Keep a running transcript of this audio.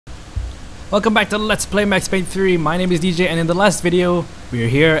Welcome back to Let's Play Max Payne 3. My name is DJ, and in the last video, we are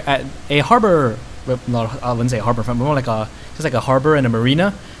here at a harbor. No, I wouldn't say a harbor front, but more like just like a harbor and a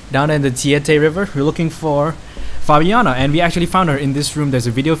marina down in the Tiete River. We're looking for Fabiana, and we actually found her in this room. There's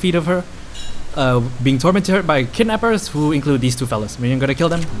a video feed of her being tormented by kidnappers who include these two fellas. We're gonna kill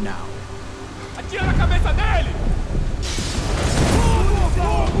them now.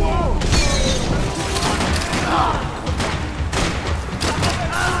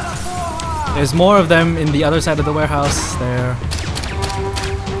 There's more of them in the other side of the warehouse there.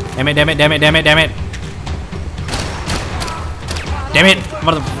 Damn it, damn it, damn it, damn it, damn it. Damn it!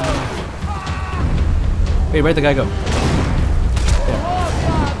 Wait, where'd the guy go? There.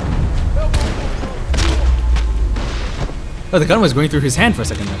 Oh, the gun was going through his hand for a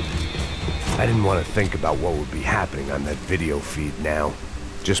second there. I didn't want to think about what would be happening on that video feed now.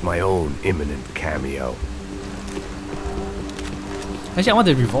 Just my own imminent cameo. Actually, I want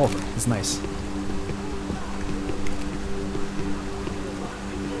the revolver. It's nice.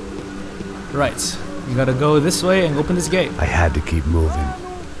 Right. You gotta go this way and open this gate. I had to keep moving.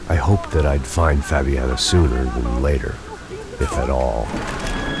 I hoped that I'd find Fabiana sooner than later, if at all.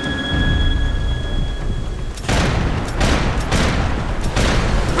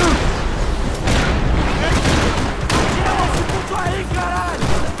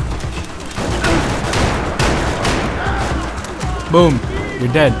 Boom.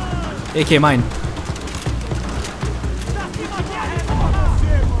 You're dead. AK mine.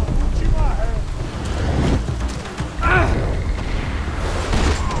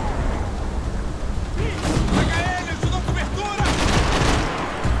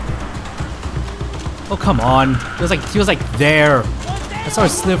 Oh, come on. He was like there. I saw a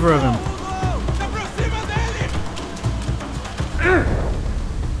sliver of him.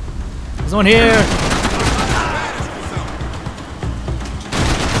 There's one here.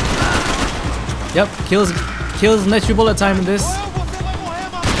 Yep, kills net you bullet time in this.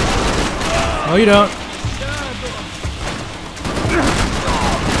 No, you don't.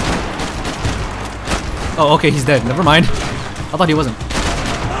 Oh, okay, he's dead. Never mind. I thought he wasn't.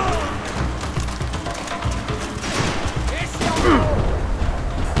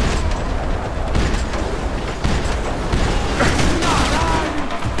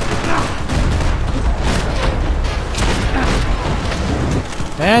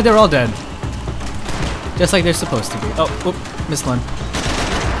 And they're all dead. Just like they're supposed to be. Oh, whoop, missed one.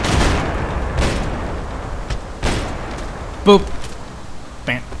 Boop.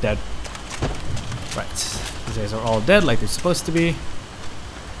 Bam, dead. Right. These guys are all dead like they're supposed to be.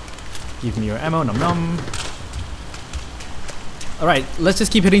 Give me your ammo, num num. Alright, let's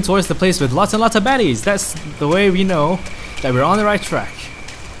just keep heading towards the place with lots and lots of baddies. That's the way we know that we're on the right track.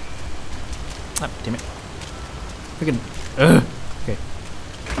 Ah, damn it. Freaking. Ugh. Okay.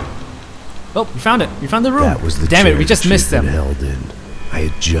 Oh, we found it. We found the room. That was the Damn it, we just missed them. Held in. I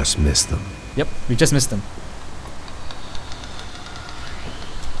had just missed them. Yep, we just missed them.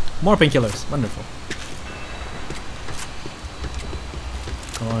 More painkillers. Wonderful.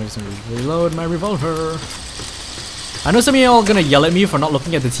 Come on, I'm just gonna reload my revolver. I know some of y'all are gonna yell at me for not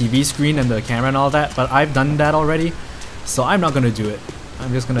looking at the TV screen and the camera and all that, but I've done that already, so I'm not gonna do it.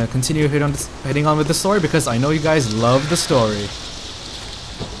 I'm just gonna continue heading on with the story because I know you guys love the story.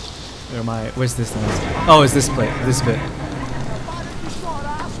 Where am I? Where's this thing? Oh, it's this plate. This bit.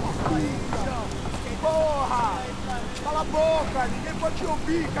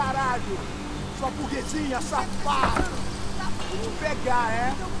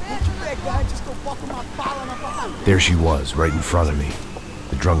 There she was, right in front of me.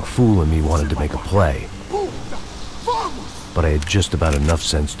 The drunk fool in me wanted to make a play. But I had just about enough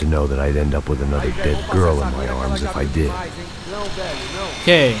sense to know that I'd end up with another dead girl in my arms if I did.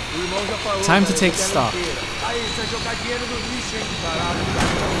 Okay, time to take stock.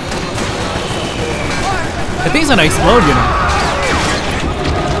 The thing's gonna explode, you know.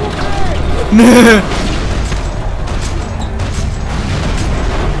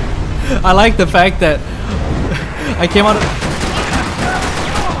 I like the fact that I came out of...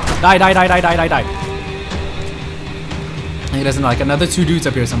 Die, die, die, die, die, die, die. He doesn't like another two dudes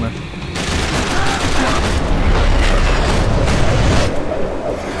up here somewhere.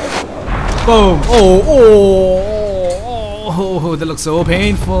 Boom! Oh, that looks so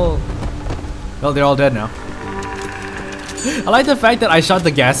painful. Well, they're all dead now. I like the fact that I shot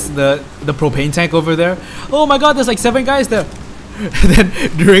the propane tank over there. Oh my god, there's like 7 guys there. Then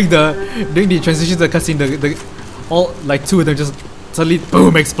during the transition to the cutscene, all like 2 of them just suddenly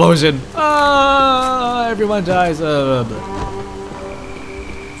boom, explosion. Ah, everyone dies.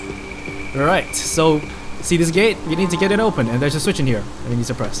 Alright, so see this gate? You need to get it open, and there's a switch in here that you need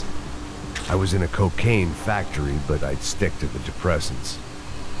to press. I was in a cocaine factory, but I'd stick to the depressants.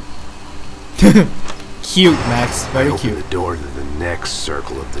 Cute, Max. Very I cute. opened the door to the next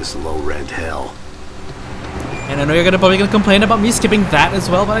circle of this low-rent hell. And I know you're probably gonna complain about me skipping that as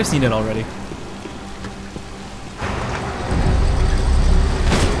well, but I've seen it already.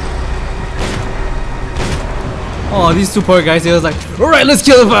 Oh, these two poor guys, they was like, alright, let's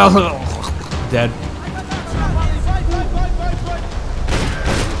kill him. Dead.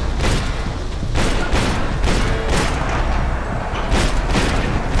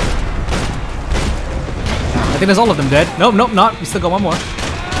 I think that's all of them dead. Nope, nope, not. We still got one more.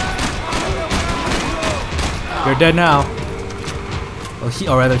 You're dead now.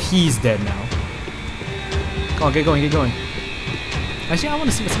 Or rather, he's dead now. Come on, get going, get going. Actually, I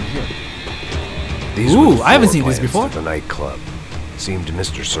want to see what's in here. These Ooh, I haven't seen this before. The nightclub. Seemed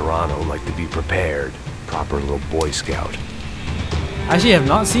Mr. Serrano liked to be prepared. Proper little Boy Scout. Actually, I have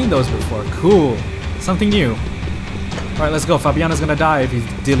not seen those before. Cool. Something new. Alright, let's go. Fabiana's gonna die if he's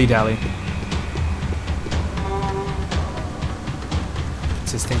dilly-dally.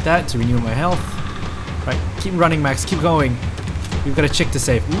 Let's just take that to renew my health. Right, keep running, Max. Keep going. We've got a chick to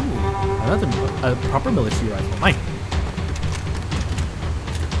save. Ooh, another proper military rifle. Mine.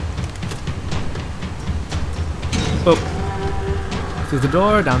 Boop. Through the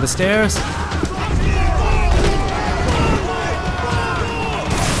door, down the stairs.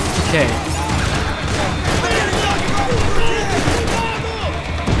 Okay.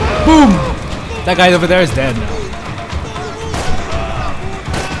 Boom! That guy over there is dead now.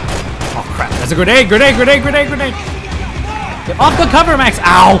 Oh crap, that's a grenade! Grenade! Grenade! Grenade! Grenade! Get off the cover, Max!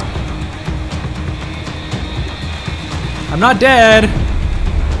 Ow! I'm not dead!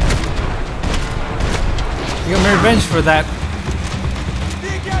 You got my revenge for that.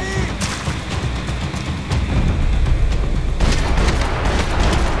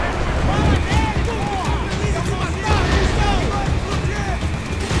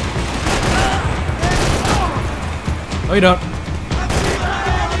 No, you don't.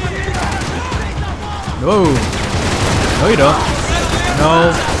 No. No, you don't.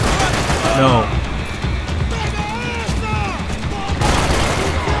 No. No.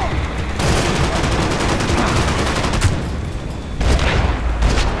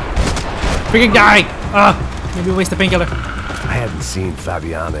 Freaking die! Maybe waste the painkiller. I hadn't seen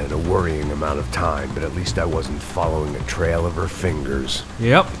Fabiana in a worrying amount of time, but at least I wasn't following a trail of her fingers.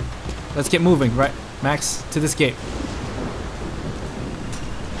 Yep. Let's get moving, right? Max, to this gate.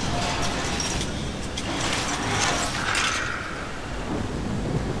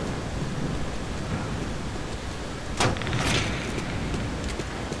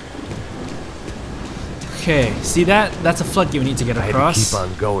 Okay, see that? That's a floodgate we need to get across. I had to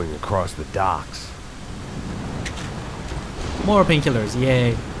keep on going across the docks. More painkillers,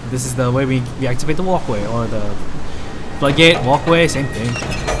 yay. This is the way we activate the walkway, or the floodgate, walkway, same thing.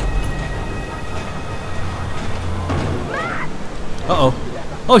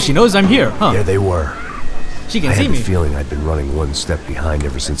 Uh-oh. Oh, she knows I'm here, huh? There they were. She can I see had me. the feeling I'd been running one step behind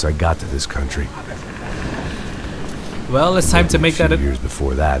ever since I got to this country. Well, it's time to make that years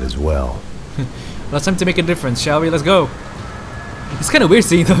before that as well. Well, it's time to make a difference, shall we? Let's go. It's kind of weird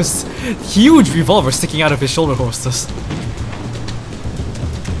seeing those huge revolvers sticking out of his shoulder holsters.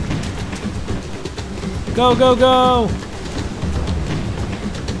 Go, go, go!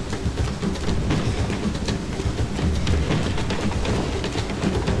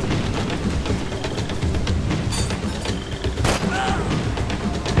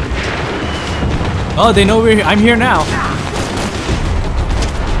 Oh, they know we're here. I'm here now.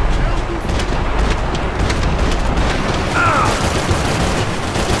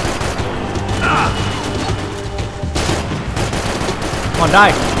 Come on,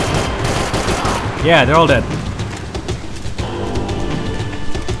 die. Yeah, they're all dead.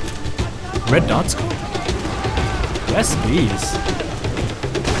 Red dots go? Yes, please.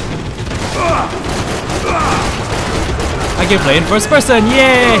 I can play in first person,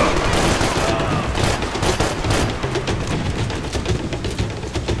 yay!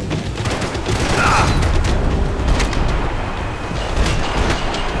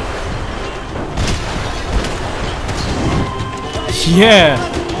 Yeah,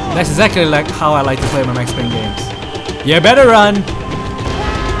 that's exactly like how I like to play my Max Payne games. You better run!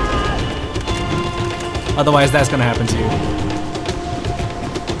 Otherwise that's gonna happen to you.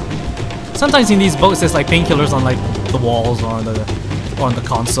 Sometimes in these boats there's like painkillers on like the walls or on the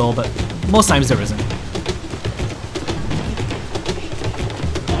console, but most times there isn't.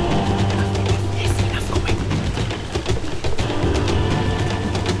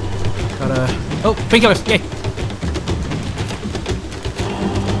 Oh, painkillers! Yay!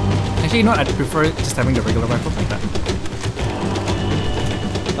 Actually, you know what? I'd prefer just having the regular rifle like that.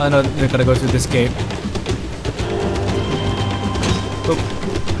 Oh no, they're gonna go through this gate. Oop.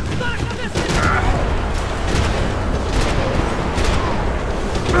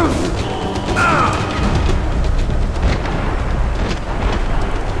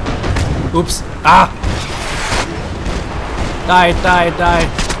 Oops. Ah! Die, die, die.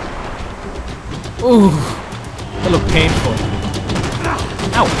 Ooh. That looked painful.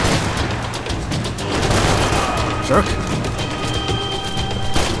 Ow. Jerk.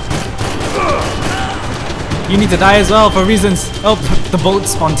 You need to die as well for reasons. Oh, the boat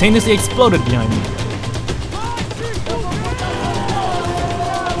spontaneously exploded behind me.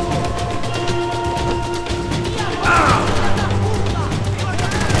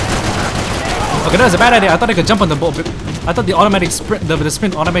 Okay, that was a bad idea. I thought I could jump on the boat, but I thought the automatic sprint, the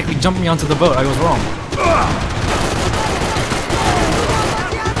sprint automatically jumped me onto the boat. I was wrong.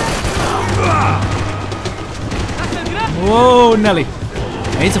 Whoa, Nelly.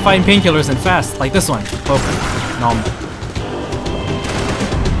 I need to find painkillers and fast, like this one. Perfect. Nom.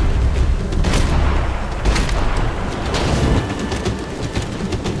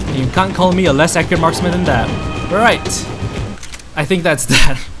 You can't call me a less accurate marksman than that. Right. I think that's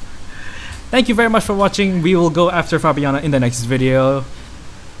that. Thank you very much for watching. We will go after Fabiana in the next video.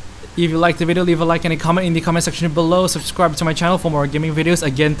 If you liked the video, leave a like and a comment in the comment section below. Subscribe to my channel for more gaming videos.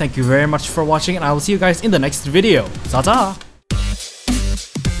 Again, thank you very much for watching, and I will see you guys in the next video. Ta-ta!